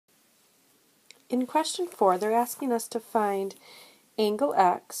In question 4, they're asking us to find angle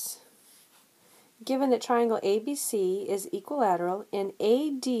X, given that triangle ABC is equilateral and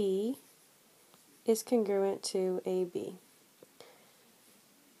AD is congruent to AB.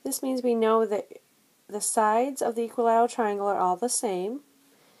 This means we know that the sides of the equilateral triangle are all the same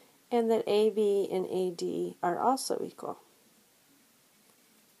and that AB and AD are also equal.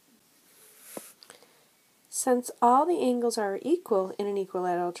 Since all the angles are equal in an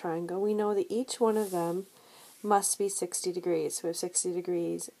equilateral triangle, we know that each one of them must be 60 degrees. So we have 60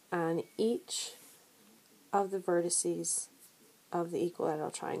 degrees on each of the vertices of the equilateral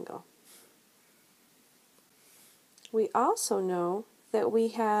triangle. We also know that we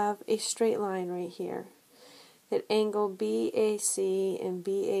have a straight line right here, that angle BAC and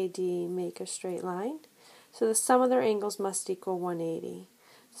BAD make a straight line. So the sum of their angles must equal 180.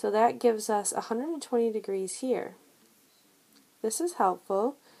 So that gives us 120 degrees here. This is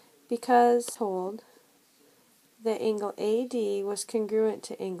helpful because we're told that angle AD was congruent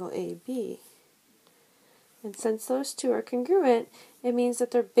to angle AB. And since those two are congruent, it means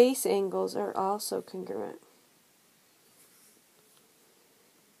that their base angles are also congruent.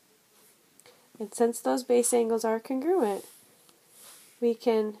 And since those base angles are congruent, we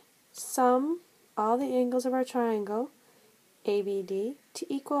can sum all the angles of our triangle ABD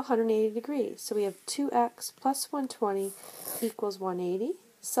to equal 180 degrees. So we have 2x plus 120 equals 180.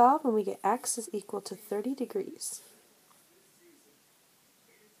 Solve and we get x is equal to 30 degrees.